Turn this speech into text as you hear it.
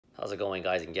How's it going,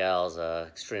 guys and gals?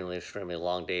 Extremely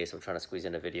long day, so I'm trying to squeeze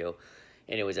in a video.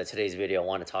 Anyways, at today's video, I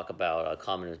want to talk about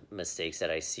common mistakes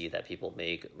that I see that people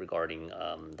make regarding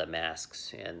the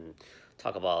masks, and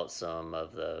talk about some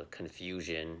of the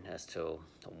confusion as to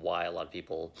why a lot of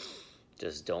people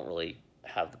just don't really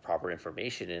have the proper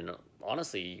information. And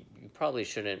honestly, you probably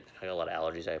shouldn't. I got a lot of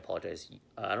allergies. I apologize.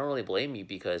 I don't really blame you,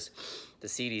 because the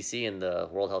CDC and the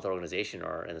World Health Organization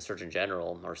and the Surgeon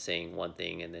General are saying one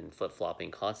thing and then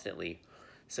flip-flopping constantly.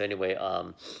 So anyway,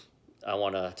 I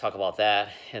want to talk about that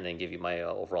and then give you my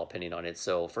overall opinion on it.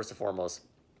 So first and foremost,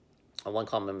 one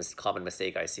common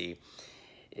mistake I see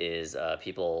is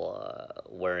people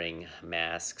wearing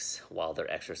masks while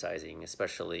they're exercising,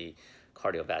 especially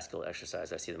cardiovascular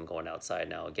exercise. I see them going outside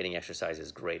now. Getting exercise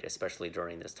is great, especially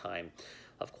during this time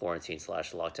of quarantine /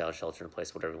 lockdown, shelter in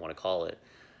place, whatever you want to call it.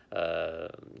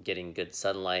 Getting good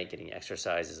sunlight, getting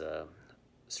exercise is a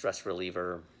stress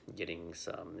reliever, getting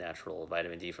some natural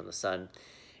vitamin D from the sun,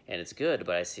 and it's good.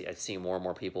 But I've seen more and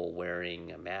more people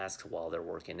wearing masks while they're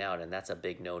working out, and that's a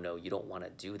big no-no. You don't want to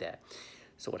do that.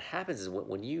 So what happens is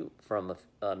when you, from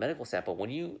a medical sample, when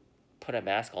you put a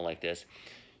mask on like this,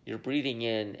 you're breathing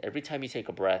in, every time you take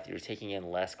a breath, you're taking in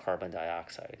less carbon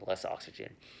dioxide, less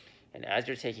oxygen. And as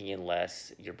you're taking in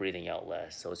less, you're breathing out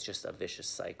less. So it's just a vicious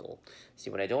cycle. See,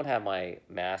 when I don't have my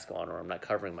mask on, or I'm not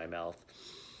covering my mouth,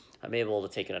 I'm able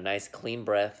to take in a nice clean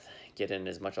breath, get in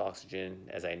as much oxygen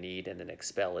as I need, and then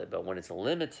expel it. But when it's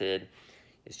limited,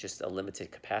 it's just a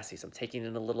limited capacity. So I'm taking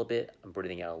in a little bit, I'm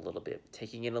breathing out a little bit,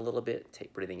 taking in a little bit,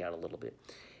 breathing out a little bit.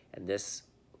 And this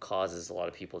causes a lot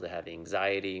of people to have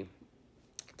anxiety,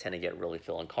 tend to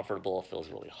feel uncomfortable, it feels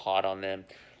really hot on them,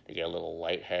 they get a little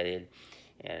lightheaded,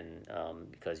 and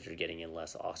because you're getting in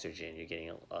less oxygen, you're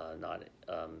getting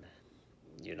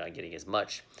you're not getting as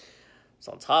much.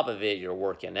 So on top of it, you're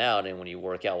working out, and when you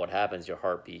work out, what happens? Your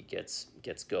heartbeat gets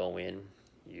going.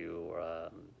 Your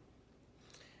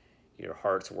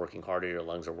heart's working harder, your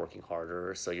lungs are working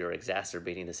harder, so you're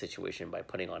exacerbating the situation by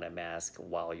putting on a mask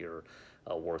while you're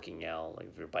working out, like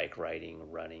if you're bike riding,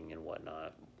 running, and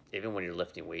whatnot. Even when you're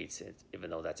lifting weights, even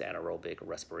though that's anaerobic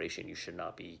respiration, you should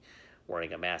not be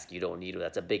wearing a mask. You don't need it.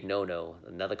 That's a big no-no.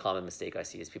 Another common mistake I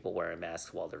see is people wearing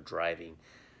masks while they're driving.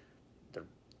 Their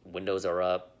windows are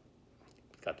up,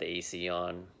 got the AC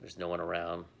on, there's no one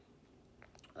around,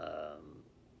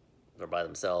 they're by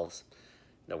themselves,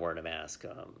 they're wearing a mask.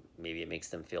 Maybe it makes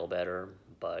them feel better,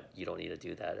 but you don't need to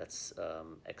do that. That's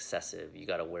excessive. You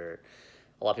got to wear it.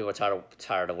 A lot of people are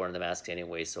tired of wearing the masks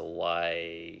anyway, so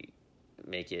why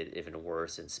make it even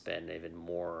worse and spend even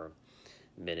more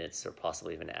minutes or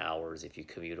possibly even hours if you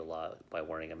commute a lot by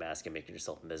wearing a mask and making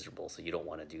yourself miserable? So you don't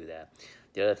want to do that.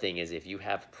 The other thing is, if you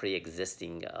have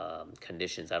pre-existing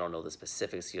conditions, I don't know the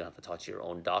specifics, you don't have to talk to your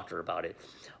own doctor about it,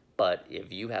 but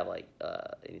if you have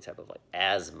any type of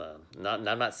asthma, I'm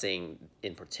not saying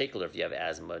in particular if you have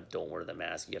asthma, don't wear the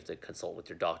mask. You have to consult with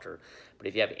your doctor. But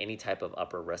if you have any type of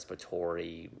upper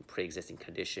respiratory pre-existing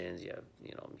conditions, you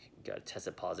got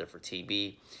tested positive for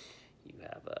TB, you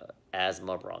have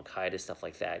asthma, bronchitis, stuff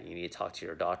like that, you need to talk to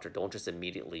your doctor. Don't just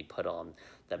immediately put on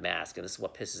the mask. And this is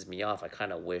what pisses me off. I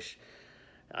kind of wish,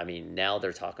 now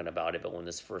they're talking about it, but when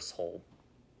this first whole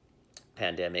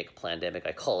plandemic,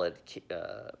 I call it,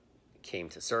 came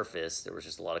to surface, there was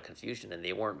just a lot of confusion, and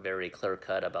they weren't very clear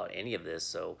cut about any of this.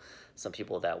 So some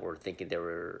people that were thinking they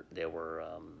were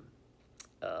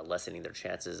lessening their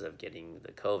chances of getting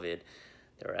the COVID,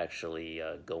 they're actually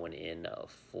going in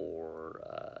for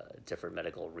different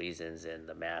medical reasons, and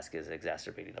the mask is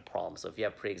exacerbating the problem. So if you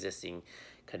have pre-existing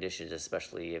conditions,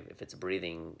 especially if it's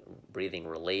breathing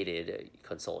related,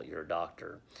 consult your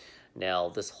doctor. Now,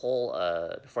 this whole,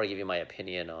 before I give you my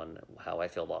opinion on how I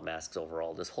feel about masks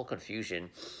overall, this whole confusion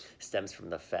stems from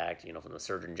the fact, from the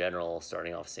Surgeon General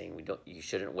starting off saying you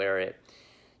shouldn't wear it,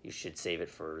 you should save it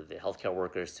for the healthcare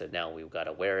workers, to now we've got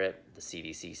to wear it, the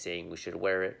CDC saying we should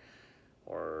wear it,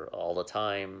 or all the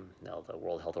time. Now the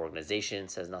World Health Organization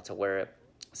says not to wear it.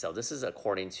 So this is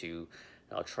according to,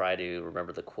 I'll try to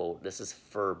remember the quote, this is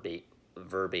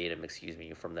verbatim,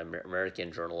 from the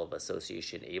American Journal of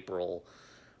Association,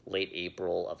 late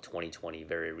April of 2020,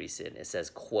 very recent. It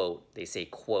says, quote, they say,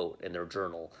 quote, in their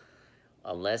journal,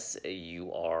 unless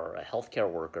you are a healthcare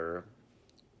worker,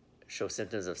 show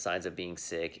symptoms of signs of being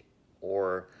sick,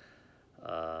 or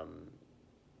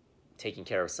taking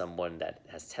care of someone that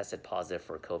has tested positive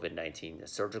for COVID-19,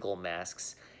 surgical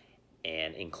masks,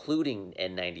 and including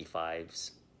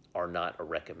N95s, are not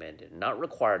recommended. Not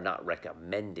required, not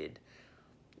recommended.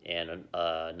 And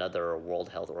another World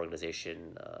Health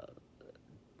Organization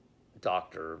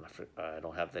doctor, I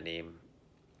don't have the name,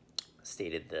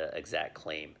 stated the exact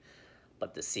claim.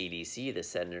 But the CDC, the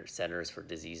Centers for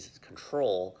Disease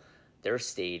Control, they're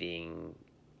stating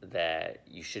that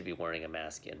you should be wearing a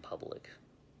mask in public.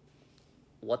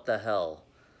 What the hell?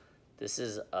 This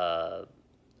is a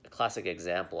classic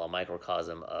example, a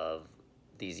microcosm of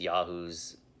these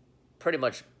yahoos. Pretty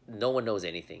much no one knows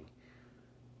anything.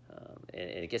 And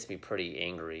it gets me pretty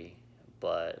angry,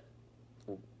 but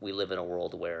we live in a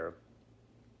world where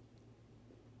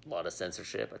a lot of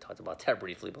censorship. I talked about that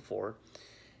briefly before.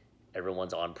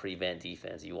 Everyone's on prevent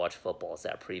defense. You watch football, it's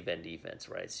that prevent defense,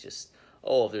 right? It's just,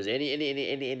 oh, if there's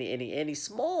any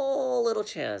small little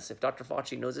chance, if Dr.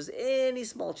 Fauci knows there's any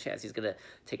small chance, he's gonna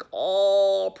take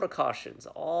all precautions.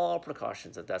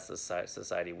 That that's the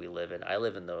society we live in. I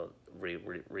live in the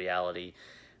reality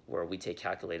where we take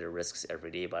calculated risks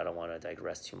every day, but I don't want to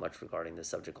digress too much regarding the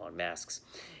subject on masks.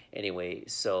 Anyway,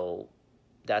 so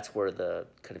that's where the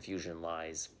confusion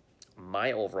lies.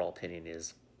 My overall opinion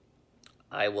is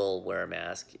I will wear a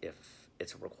mask if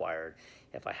it's required.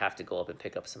 If I have to go up and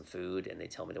pick up some food and they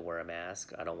tell me to wear a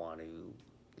mask, I don't want to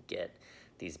get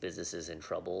these businesses in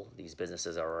trouble. These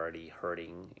businesses are already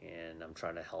hurting, and I'm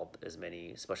trying to help as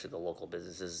many, especially the local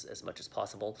businesses, as much as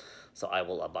possible. So I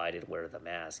will abide and wear the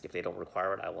mask. If they don't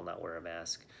require it, I will not wear a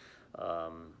mask.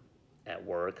 At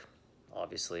work,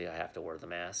 obviously, I have to wear the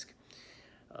mask.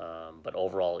 But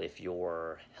overall, if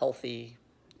you're healthy,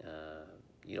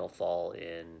 you don't fall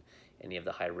in any of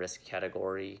the high risk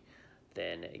category,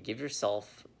 then give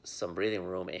yourself some breathing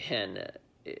room and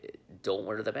don't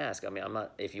wear the mask. I mean, I'm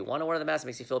not, if you want to wear the mask, it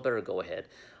makes you feel better, go ahead.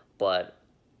 But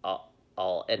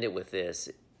I'll end it with this.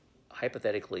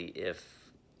 Hypothetically,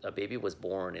 if a baby was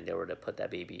born and they were to put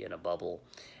that baby in a bubble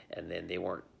and then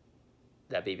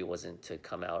that baby wasn't to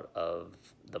come out of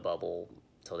the bubble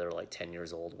till they were like 10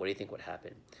 years old, what do you think would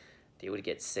happen? They would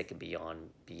get sick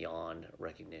beyond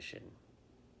recognition,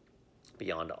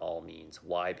 beyond all means.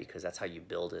 Why? Because that's how you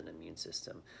build an immune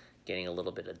system. Getting a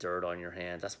little bit of dirt on your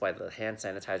hands. That's why the hand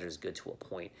sanitizer is good to a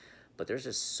point. But there's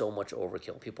just so much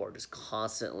overkill. People are just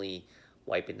constantly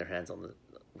wiping their hands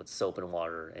with soap and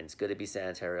water. And it's good to be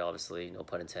sanitary, obviously, no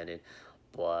pun intended.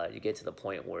 But you get to the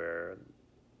point where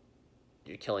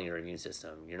you're killing your immune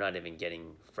system. You're not even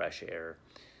getting fresh air.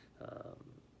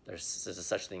 There's a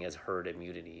such thing as herd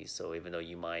immunity. So even though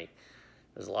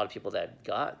there's a lot of people that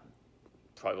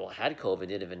probably had COVID,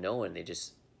 didn't even know, and they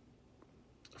just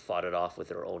fought it off with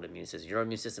their own immune system. Your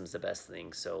immune system is the best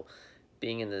thing. So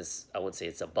being in this, I wouldn't say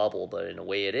it's a bubble, but in a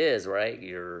way it is, right?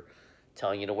 You're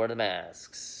telling you to wear the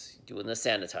masks, doing the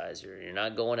sanitizer. You're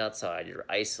not going outside. You're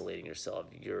isolating yourself.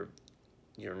 You're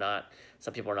not,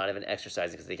 some people are not even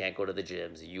exercising because they can't go to the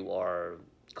gyms. You are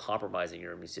compromising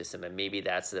your immune system, and maybe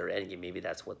that's their end game. Maybe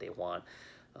that's what they want.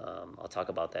 I'll talk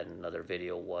about that in another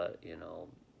video,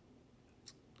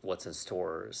 what's in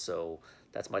store. So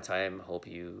that's my time. Hope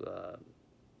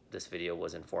this video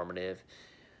was informative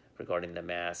regarding the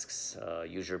masks.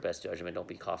 Use your best judgment. Don't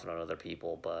be coughing on other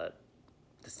people. But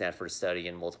the Stanford study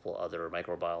and multiple other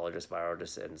microbiologists,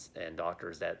 virologists, and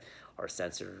doctors that are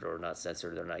censored or not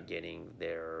censored, they're not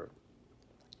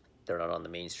on the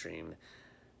mainstream.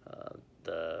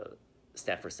 The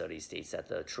Stanford study states that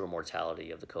the true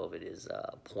mortality of the COVID is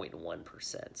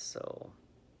 0.1%. So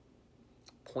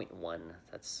 0.1,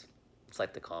 it's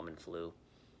like the common flu.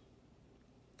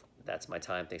 That's my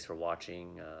time. Thanks for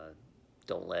watching.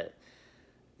 Don't let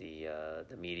the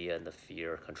media and the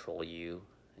fear control you,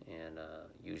 and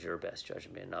use your best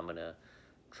judgment. I'm gonna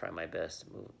try my best to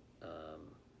move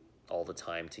all the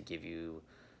time to give you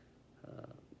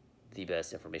the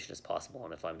best information as possible,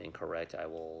 and if I'm incorrect, I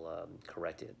will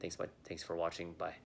correct it. Thanks for watching. Bye.